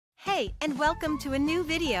Hi, and welcome to a new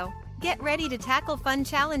video. Get ready to tackle fun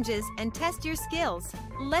challenges and test your skills.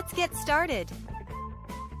 Let's get started.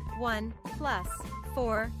 1 plus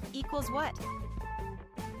 4 equals what?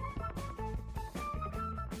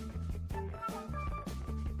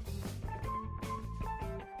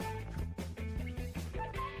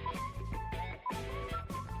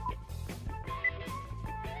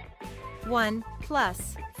 One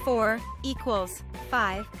plus 4 equals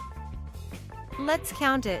 5. Let's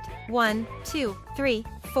count it. 1, 2, 3,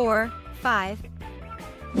 4, 5.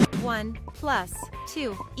 1 plus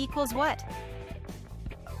 2 equals what?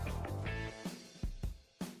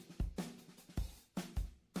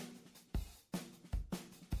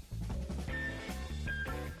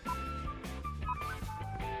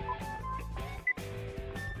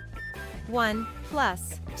 One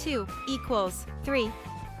plus 2 equals 3.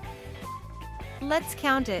 Let's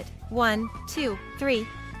count it. 1, 2, 3.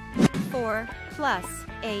 4 plus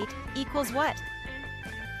 8 equals what?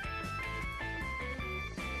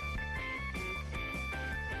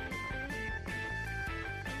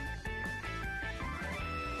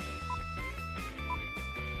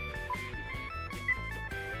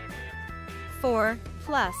 Four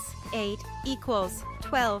plus 8 equals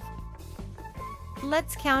 12.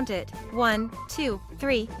 Let's count it. 1, 2,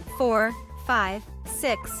 3, 4, 5,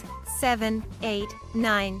 6, 7, 8,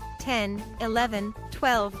 9, 10, 11,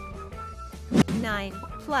 12. 9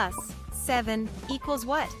 plus 7 equals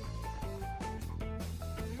what?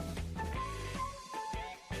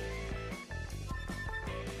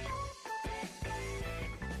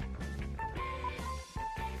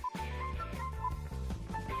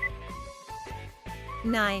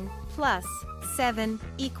 Nine plus 7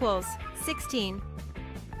 equals 16.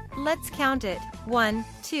 Let's count it. 1,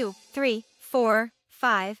 2, 3, 4,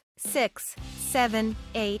 5, 6, 7,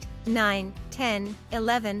 8, 9, 10,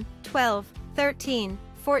 11, 12, 13,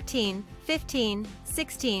 14, 15,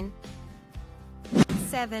 16.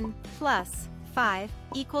 7 plus 5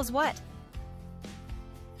 equals what?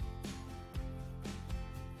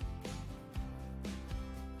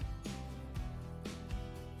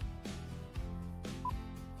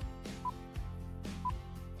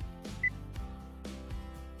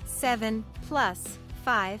 Seven plus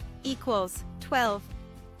 5 equals 12.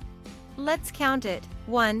 Let's count it.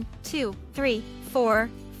 1, 2, 3, 4,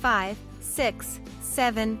 5, 6,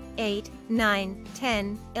 7, 8, 9,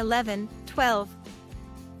 10, 11, 12.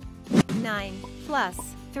 9 plus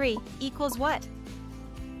 3 equals what?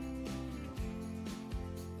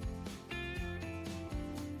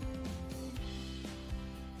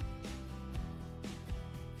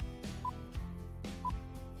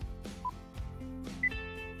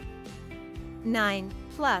 Nine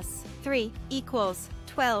plus 3 equals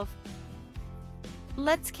 12.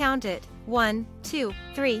 Let's count it. 1, 2,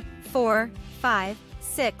 3, 4, 5,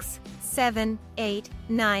 6, 7, 8,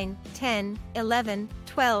 9, 10, 11,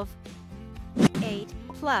 12. 8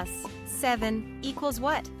 plus 7 equals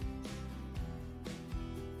what?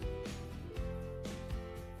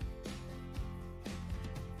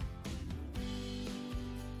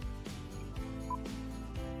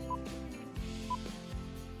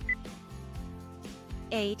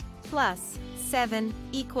 Eight plus 7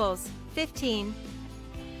 equals 15.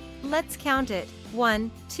 Let's count it.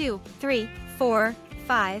 1, 2, 3, 4,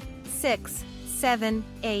 5, 6, 7,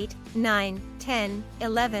 8, 9, 10,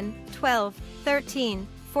 11, 12, 13,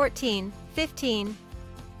 14, 15.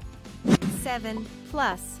 7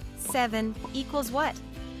 plus 7 equals what?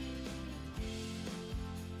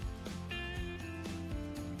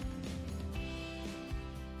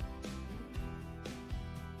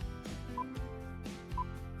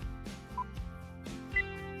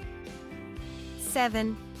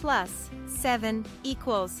 Seven plus 7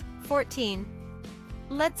 equals 14.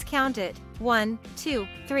 Let's count it. 1, 2,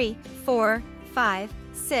 3, 4, 5,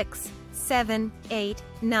 6, 7, 8,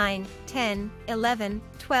 9, 10, 11,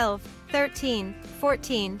 12, 13,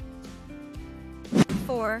 14.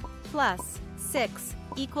 4 plus 6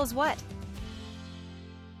 equals what?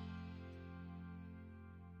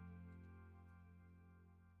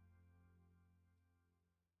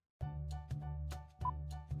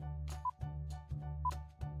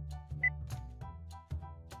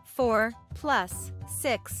 Four plus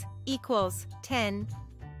 6 equals 10.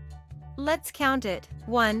 Let's count it.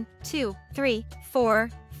 1, 2, 3, 4,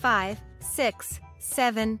 5, 6,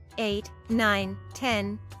 7, 8, 9,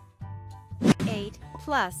 10. 8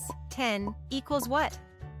 plus 10 equals what?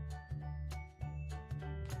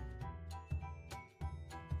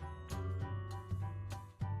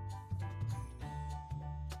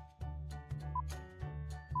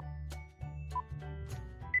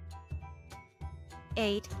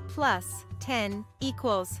 Eight plus 10 10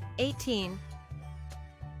 equals 18.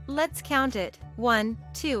 Let's count it. 1,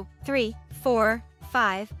 2, 3, 4,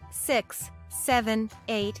 5, 6, 7,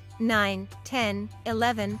 8, 9, 10,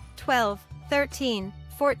 11, 12, 13,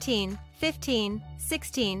 14, 15,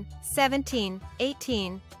 16, 17,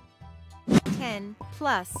 18. 10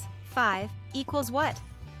 plus 5 equals what?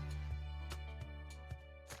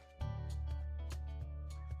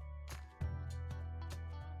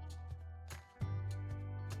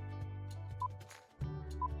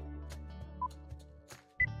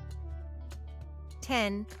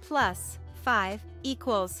 Ten plus 5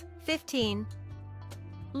 equals 15.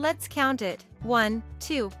 Let's count it. 1,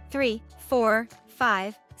 2, 3, 4,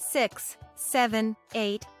 5, 6, 7,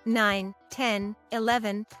 8, 9, 10,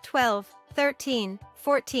 11, 12, 13,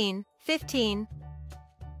 14, 15.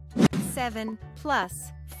 7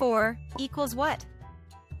 plus 4 equals what?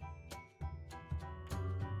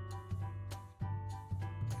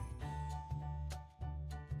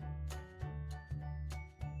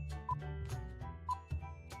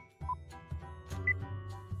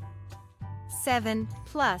 Seven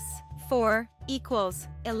plus 4 equals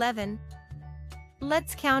 11.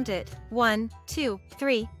 Let's count it. 1, 2,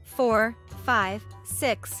 3, 4, 5,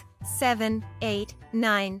 6, 7, 8,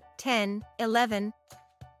 9, 10, 11.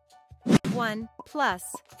 1 plus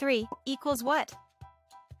 3 equals what?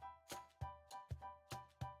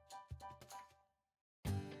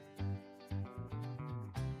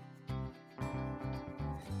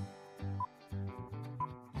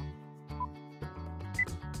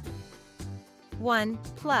 One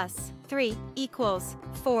plus 3 equals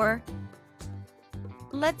 4.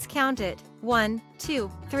 Let's count it. 1,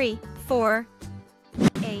 2, 3, 4.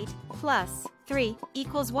 8 plus 3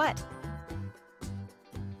 equals what?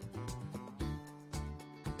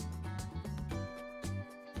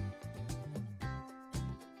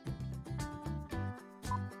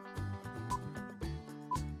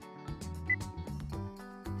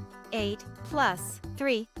 Eight plus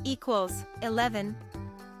 3 equals 11.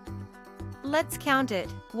 Let's count it.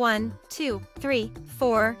 1, 2, 3,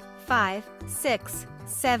 4, 5, 6,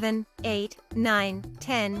 7, 8, 9,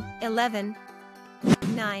 10, 11.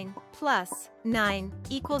 9 plus 9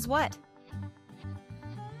 equals what?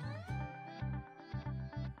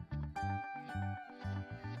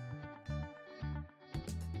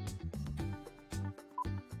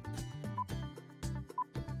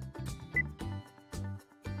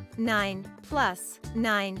 Nine plus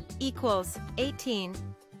 9 equals 18.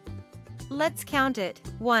 Let's count it.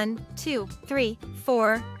 1, 2, 3,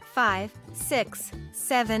 4, 5, 6,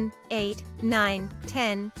 7, 8, 9,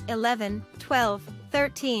 10, 11, 12,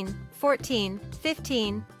 13, 14,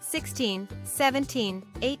 15, 16, 17,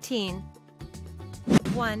 18.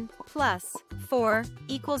 1 plus 4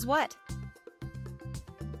 equals what?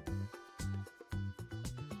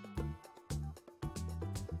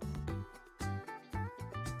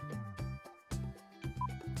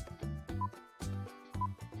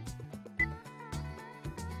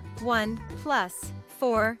 One plus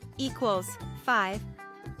 4 equals 5.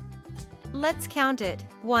 Let's count it.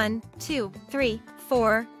 1, 2, 3,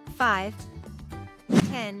 4, 5.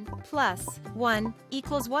 10 plus 1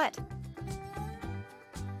 equals what?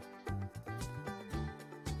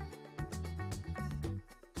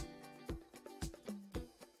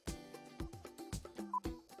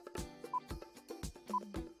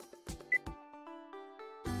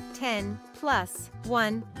 Ten plus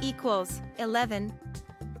 1 equals 11.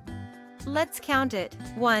 Let's count it.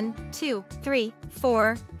 1, 2, 3,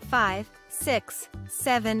 4, 5, 6,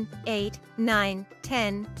 7, 8, 9,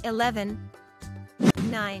 10, 11.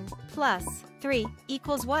 9 plus 3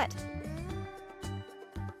 equals what?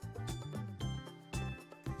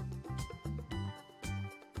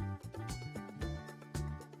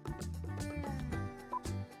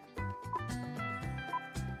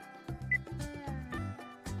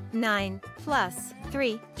 Nine plus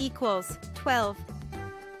 3 equals 12.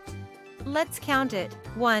 Let's count it.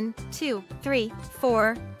 1, 2, 3,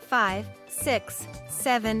 4, 5, 6,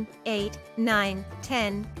 7, 8, 9,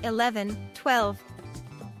 10, 11, 12.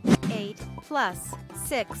 8 plus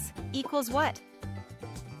 6 equals what?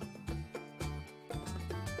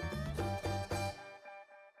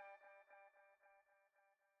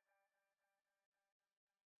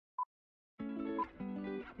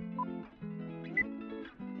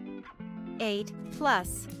 Eight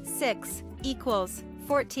plus 6 equals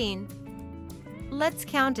 14. Let's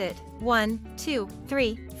count it. 1, 2,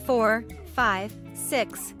 3, 4, 5,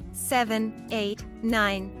 6, 7, 8,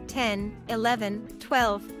 9, 10, 11,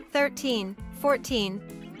 12, 13, 14.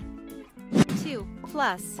 2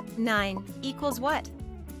 plus 9 equals what?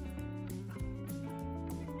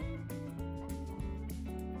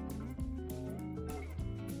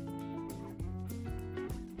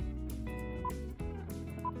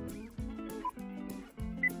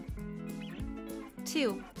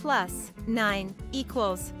 2 plus 9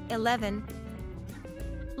 equals 11.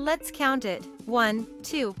 Let's count it. 1,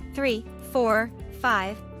 2, 3, 4,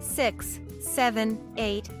 5, 6, 7,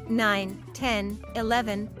 8, 9, 10,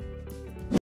 11.